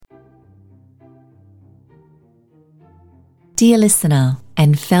Dear listener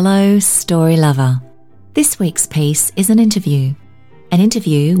and fellow story lover, this week's piece is an interview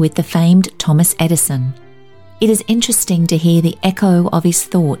with the famed Thomas Edison. It is interesting to hear the echo of his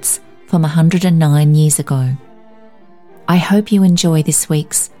thoughts from 109 years ago. I hope you enjoy this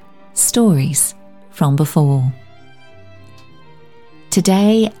week's Stories from Before.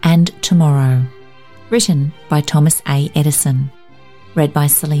 Today and Tomorrow, written by Thomas A. Edison. Read by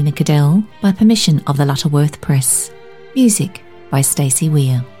Selena Cadell by permission of the Lutterworth Press. Music by Stacey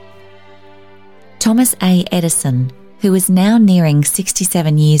Weir. Thomas A. Edison, who is now nearing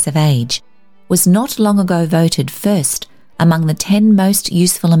 67 years of age, was not long ago voted first among the 10 most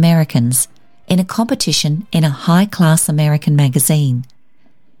useful Americans in a competition in a high-class American magazine.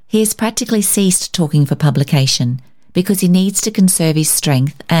 He has practically ceased talking for publication because he needs to conserve his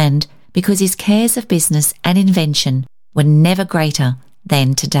strength and because his cares of business and invention were never greater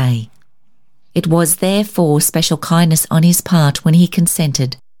than today. It was therefore special kindness on his part when he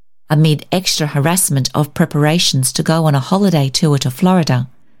consented, amid extra harassment of preparations to go on a holiday tour to Florida,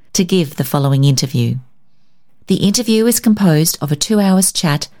 to give the following interview. The interview is composed of a 2-hour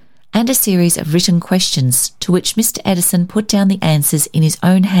chat and a series of written questions to which Mr. Edison put down the answers in his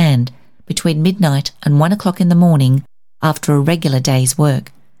own hand between midnight and 1 o'clock in the morning after a regular day's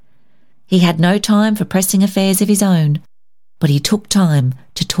work. He had no time for pressing affairs of his own, but he took time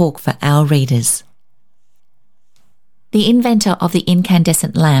to talk for our readers. The inventor of the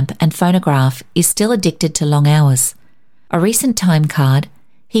incandescent lamp and phonograph is still addicted to long hours. A recent time card,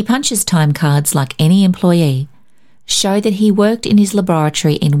 he punches time cards like any employee, show that he worked in his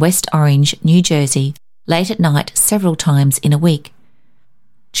laboratory in West Orange, New Jersey, late at night several times in a week.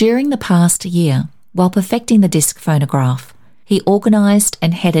 During the past year, while perfecting the disc phonograph, he organised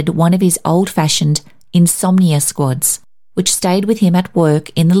and headed one of his old-fashioned insomnia squads, which stayed with him at work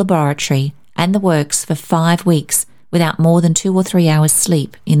in the laboratory and the works for 5 weeks without more than 2 or 3 hours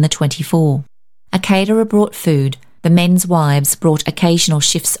sleep in the 24. A caterer brought food, the men's wives brought occasional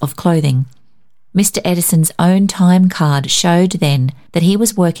shifts of clothing. Mr. Edison's own time card showed then that he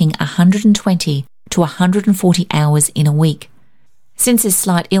was working 120 to 140 hours in a week. Since his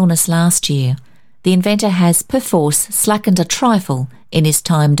slight illness last year, the inventor has perforce slackened a trifle in his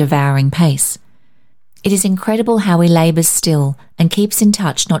time-devouring pace. It is incredible how he labours still and keeps in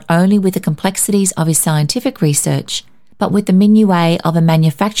touch not only with the complexities of his scientific research, but with the minutiae of a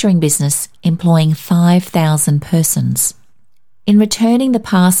manufacturing business employing 5,000 persons. In returning the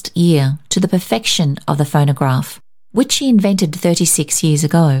past year to the perfection of the phonograph, which he invented 36 years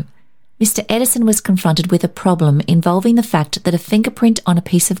ago, Mr. Edison was confronted with a problem involving the fact that a fingerprint on a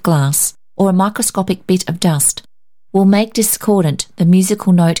piece of glass or a microscopic bit of dust will make discordant the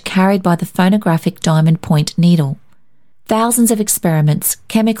musical note carried by the phonographic diamond point needle. Thousands of experiments,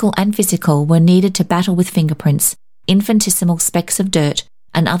 chemical and physical, were needed to battle with fingerprints, infinitesimal specks of dirt,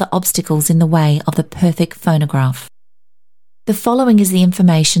 and other obstacles in the way of the perfect phonograph. The following is the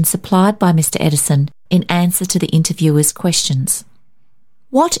information supplied by Mr. Edison in answer to the interviewer's questions.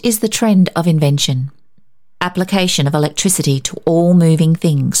 What is the trend of invention? Application of electricity to all moving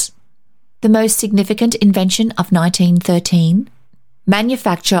things. The most significant invention of 1913?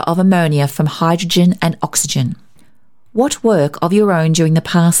 Manufacture of ammonia from hydrogen and oxygen. What work of your own during the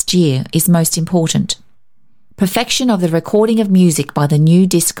past year is most important? Perfection of the recording of music by the new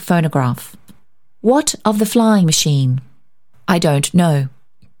disc phonograph. What of the flying machine? I don't know.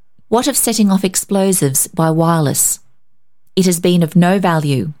 What of setting off explosives by wireless? It has been of no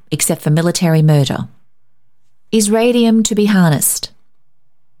value except for military murder. Is radium to be harnessed?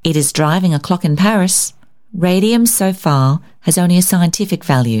 It is driving a clock in Paris. Radium so far has only a scientific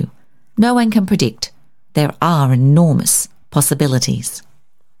value. No one can predict. There are enormous possibilities.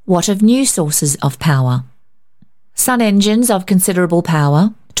 What of new sources of power? Sun engines of considerable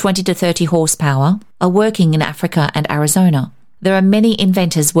power, 20 to 30 horsepower, are working in Africa and Arizona. There are many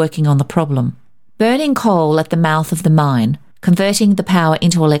inventors working on the problem. Burning coal at the mouth of the mine, converting the power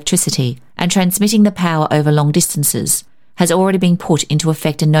into electricity, and transmitting the power over long distances has already been put into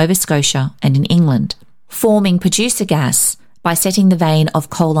effect in Nova Scotia and in England. Forming producer gas by setting the vein of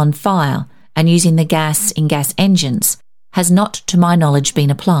coal on fire and using the gas in gas engines has not, to my knowledge, been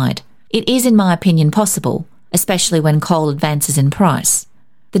applied. It is, in my opinion, possible, especially when coal advances in price.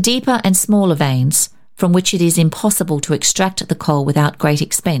 The deeper and smaller veins, from which it is impossible to extract the coal without great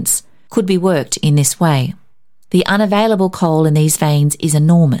expense, could be worked in this way. The unavailable coal in these veins is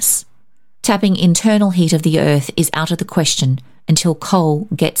enormous. Tapping internal heat of the earth is out of the question until coal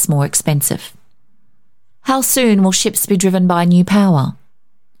gets more expensive. How soon will ships be driven by new power?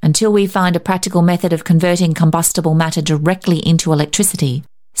 Until we find a practical method of converting combustible matter directly into electricity,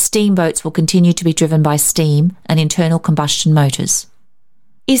 Steamboats will continue to be driven by steam and internal combustion motors.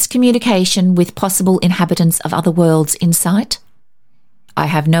 Is communication with possible inhabitants of other worlds in sight? I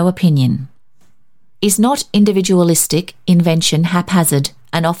have no opinion. Is not individualistic invention haphazard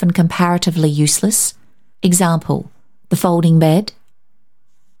and often comparatively useless? Example, the folding bed.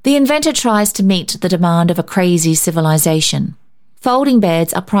 The inventor tries to meet the demand of a crazy civilization. Folding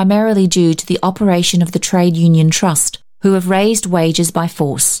beds are primarily due to the operation of the trade union trust, who have raised wages by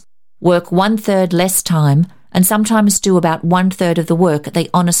force, work 1/3 less time, and sometimes do about 1/3 of the work they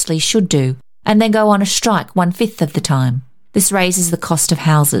honestly should do, and then go on a strike 1/5 of the time. This raises the cost of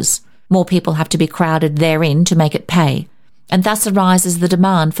houses. More people have to be crowded therein to make it pay, and thus arises the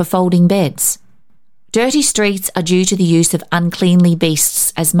demand for folding beds. Dirty streets are due to the use of uncleanly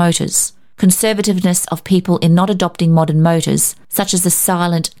beasts as motors, conservativeness of people in not adopting modern motors, such as the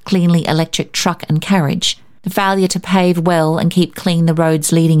silent, cleanly electric truck and carriage, the failure to pave well and keep clean the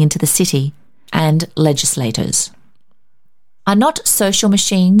roads leading into the city, and legislators. Are not social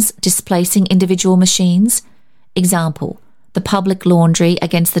machines displacing individual machines? Example, the public laundry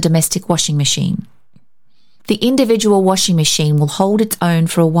against the domestic washing machine. The individual washing machine will hold its own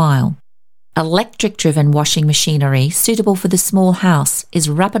for a while. Electric-driven washing machinery suitable for the small house is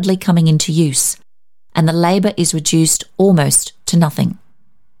rapidly coming into use, and the labour is reduced almost to nothing.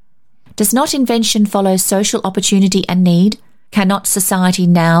 Does not invention follow social opportunity and need? Cannot society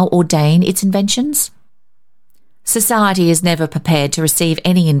now ordain its inventions? Society is never prepared to receive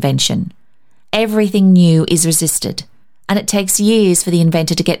any invention. Everything new is resisted, and it takes years for the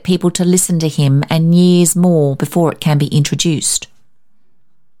inventor to get people to listen to him and years more before it can be introduced.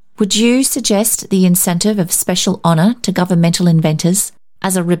 Would you suggest the incentive of special honour to governmental inventors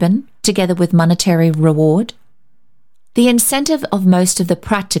as a ribbon, together with monetary reward? The incentive of most of the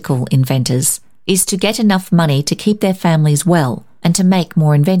practical inventors is to get enough money to keep their families well and to make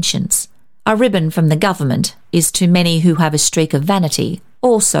more inventions. A ribbon from the government is to many who have a streak of vanity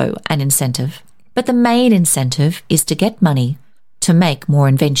also an incentive, but the main incentive is to get money to make more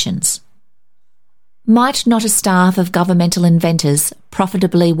inventions. Might not a staff of governmental inventors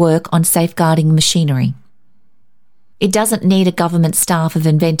profitably work on safeguarding machinery? It doesn't need a government staff of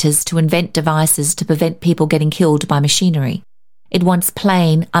inventors to invent devices to prevent people getting killed by machinery. It wants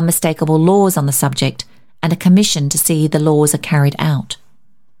plain, unmistakable laws on the subject and a commission to see the laws are carried out.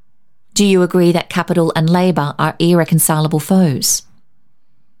 Do you agree that capital and labour are irreconcilable foes?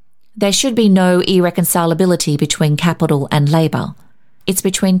 There should be no irreconcilability between capital and labour. It's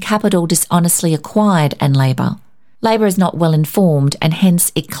between capital dishonestly acquired and labour. Labour is not well informed and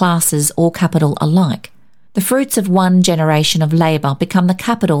hence it classes all capital alike. The fruits of one generation of labour become the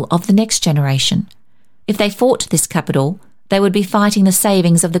capital of the next generation. If they fought this capital, they would be fighting the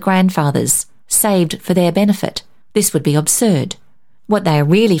savings of the grandfathers, saved for their benefit. This would be absurd. What they are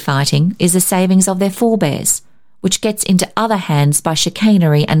really fighting is the savings of their forebears, which gets into other hands by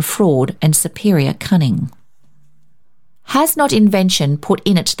chicanery and fraud and superior cunning. Has not invention put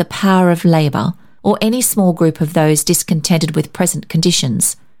in it the power of labour, or any small group of those discontented with present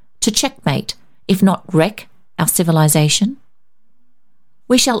conditions, to checkmate, if not wreck, our civilization?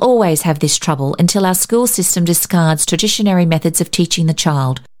 We shall always have this trouble until our school system discards traditionary methods of teaching the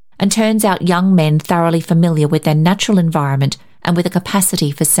child and turns out young men thoroughly familiar with their natural environment and with a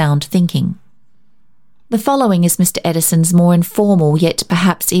capacity for sound thinking. The following is Mr. Edison's more informal yet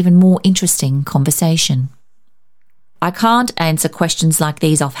perhaps even more interesting conversation. I can't answer questions like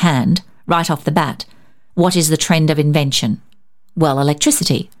these offhand, right off the bat. What is the trend of invention? Well,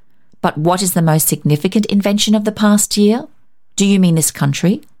 electricity. But what is the most significant invention of the past year? Do you mean this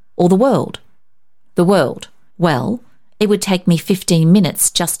country or the world? The world. Well, it would take me 15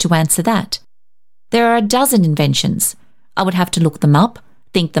 minutes just to answer that. There are a dozen inventions. I would have to look them up,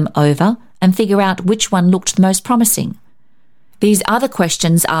 think them over, and figure out which one looked the most promising. These other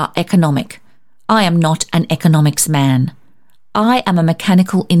questions are economic. I am not an economics man. I am a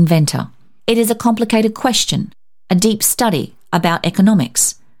mechanical inventor. It is a complicated question, a deep study about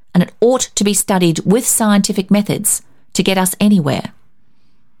economics, and it ought to be studied with scientific methods to get us anywhere.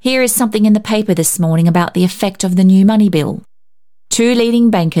 Here is something in the paper this morning about the effect of the new money bill. 2 leading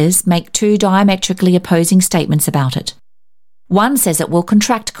bankers make 2 diametrically opposing statements about it. One says it will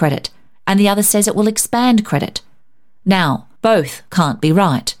contract credit, and the other says it will expand credit. Now, both can't be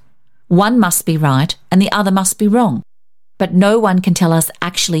right. One must be right, and the other must be wrong. But no one can tell us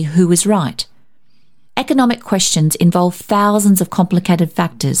actually who is right. Economic questions involve thousands of complicated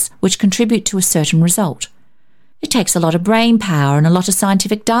factors which contribute to a certain result. It takes a lot of brain power and a lot of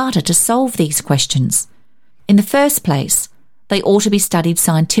scientific data to solve these questions. In the first place, they ought to be studied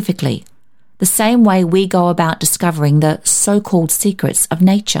scientifically. the same way we go about discovering the so-called secrets of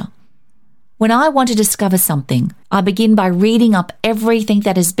nature. When I want to discover something, I begin by reading up everything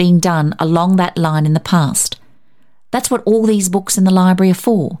that has been done along that line in the past. That's what all these books in the library are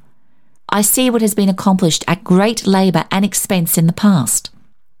for. I see what has been accomplished at great labour and expense in the past.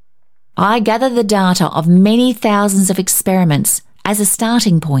 I gather the data of many thousands of experiments as a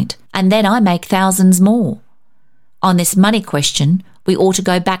starting point, and then I make thousands more. On this money question, we ought to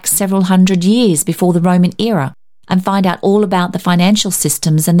go back several hundred years before the Roman era and find out all about the financial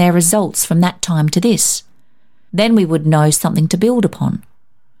systems and their results from that time to this. Then we would know something to build upon.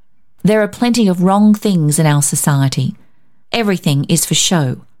 There are plenty of wrong things in our society. Everything is for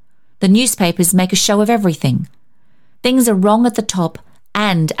show. The newspapers make a show of everything. Things are wrong at the top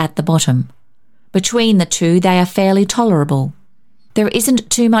and at the bottom. Between the two, they are fairly tolerable. There isn't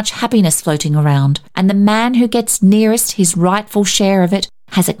too much happiness floating around, and the man who gets nearest his rightful share of it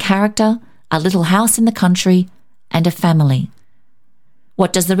has a character, a little house in the country, and a family.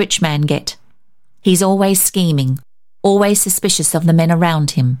 What does the rich man get? He's always scheming, always suspicious of the men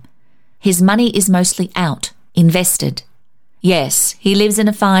around him. His money is mostly out, invested. Yes, he lives in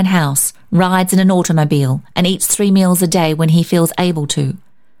a fine house, rides in an automobile, and eats 3 meals a day when he feels able to.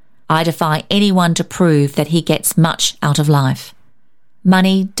 I defy anyone to prove that he gets much out of life.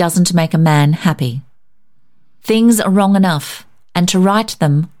 Money doesn't make a man happy. Things are wrong enough, and to right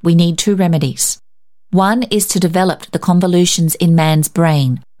them we need 2 remedies. One is to develop the convolutions in man's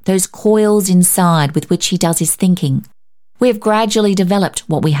brain, those coils inside with which he does his thinking. We have gradually developed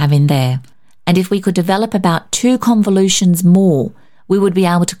what we have in there, and if we could develop about 2 convolutions more, we would be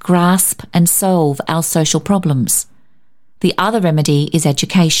able to grasp and solve our social problems. The other remedy is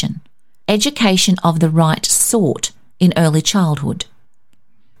education. Education of the right sort in early childhood.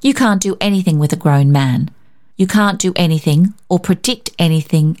 You can't do anything with a grown man. You can't do anything or predict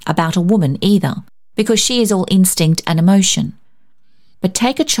anything about a woman either, because she is all instinct and emotion. But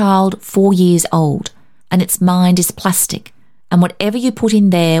take a child 4 years old, and its mind is plastic, and whatever you put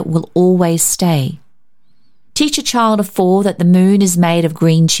in there will always stay. Teach a child of 4 that the moon is made of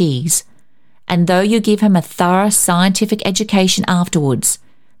green cheese, and though you give him a thorough scientific education afterwards,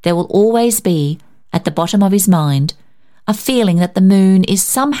 there will always be, at the bottom of his mind, a feeling that the moon is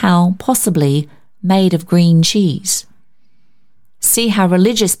somehow, possibly, made of green cheese. See how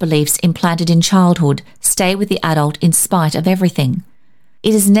religious beliefs implanted in childhood stay with the adult in spite of everything.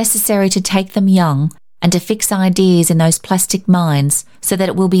 It is necessary to take them young and to fix ideas in those plastic minds so that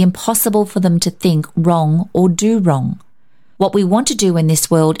it will be impossible for them to think wrong or do wrong. What we want to do in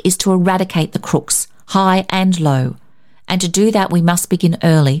this world is to eradicate the crooks, high and low, and to do that we must begin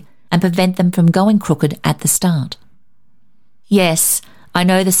early and prevent them from going crooked at the start. Yes, I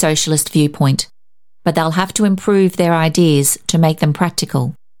know the socialist viewpoint, but they'll have to improve their ideas to make them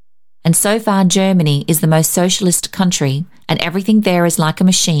practical. And so far Germany is the most socialist country, and everything there is like a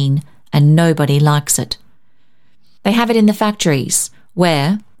machine, and nobody likes it. They have it in the factories,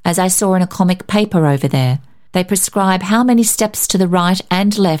 where, as I saw in a comic paper over there, they prescribe how many steps to the right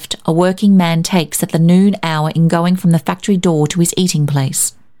and left a working man takes at the noon hour in going from the factory door to his eating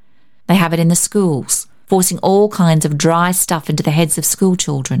place. They have it in the schools, forcing all kinds of dry stuff into the heads of school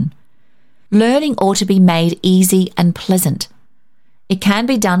children. Learning ought to be made easy and pleasant. It can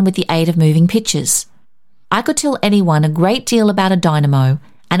be done with the aid of moving pictures. I could tell anyone a great deal about a dynamo,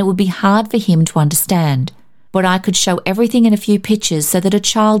 and it would be hard for him to understand, but I could show everything in a few pictures so that a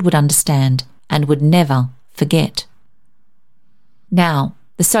child would understand and would never forget. Now,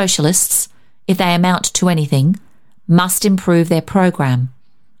 the socialists, if they amount to anything, must improve their program,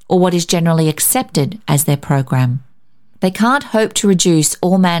 or what is generally accepted as their program. They can't hope to reduce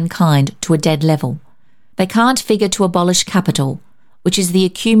all mankind to a dead level. They can't figure to abolish capital, which is the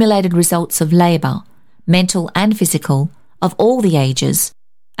accumulated results of labour, mental and physical, of all the ages,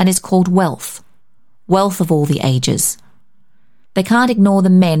 and is called wealth of all the ages. They can't ignore the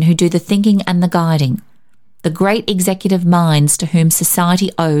men who do the thinking and the guiding, the great executive minds to whom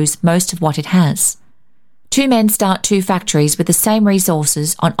society owes most of what it has. 2 men start 2 factories with the same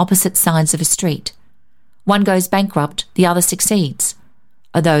resources on opposite sides of a street. One goes bankrupt, the other succeeds.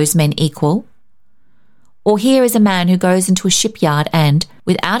 Are those men equal? Or here is a man who goes into a shipyard and,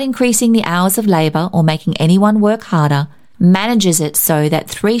 without increasing the hours of labour or making anyone work harder, manages it so that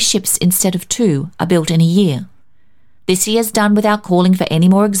 3 ships instead of 2 are built in a year. This he has done without calling for any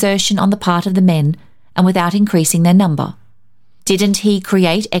more exertion on the part of the men and without increasing their number. Didn't he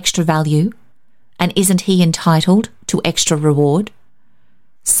create extra value? And isn't he entitled to extra reward?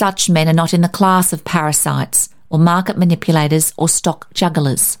 Such men are not in the class of parasites or market manipulators or stock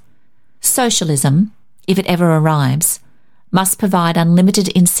jugglers. Socialism, if it ever arrives, must provide unlimited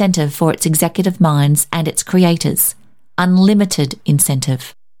incentive for its executive minds and its creators. Unlimited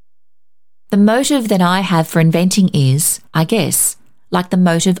incentive. The motive that I have for inventing is, I guess, like the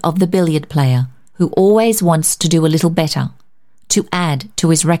motive of the billiard player who always wants to do a little better, to add to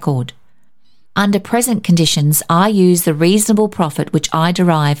his record. Under present conditions, I use the reasonable profit which I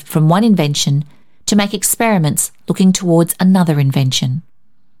derive from one invention to make experiments looking towards another invention.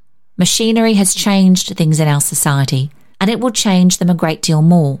 Machinery has changed things in our society, and it will change them a great deal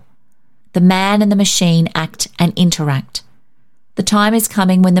more. The man and the machine act and interact. The time is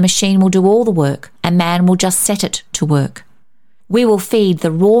coming when the machine will do all the work and man will just set it to work. We will feed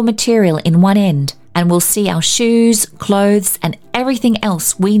the raw material in one end and we'll see our shoes, clothes and everything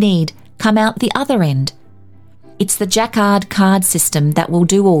else we need come out the other end. It's the Jacquard card system that will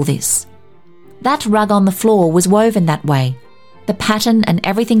do all this. That rug on the floor was woven that way. The pattern and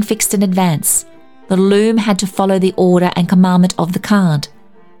everything fixed in advance. The loom had to follow the order and commandment of the card.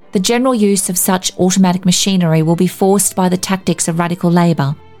 The general use of such automatic machinery will be forced by the tactics of radical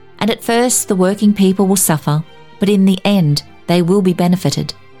labour, and at first the working people will suffer, but in the end they will be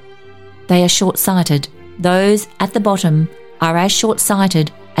benefited. They are short-sighted. Those at the bottom are as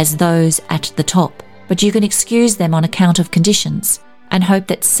short-sighted as those at the top, but you can excuse them on account of conditions and hope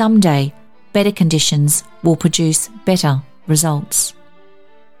that someday better conditions will produce better results.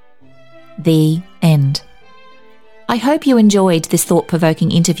 The end. I hope you enjoyed this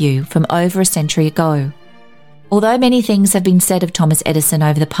thought-provoking interview from over a century ago. Although many things have been said of Thomas Edison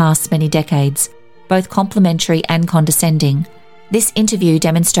over the past many decades, both complimentary and condescending, this interview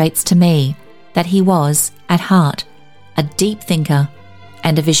demonstrates to me that he was, at heart, a deep thinker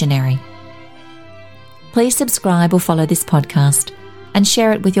and a visionary. Please subscribe or follow this podcast and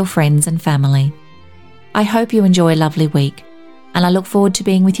share it with your friends and family. I hope you enjoy a lovely week, and I look forward to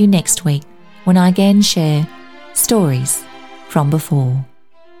being with you next week when I again share stories from before.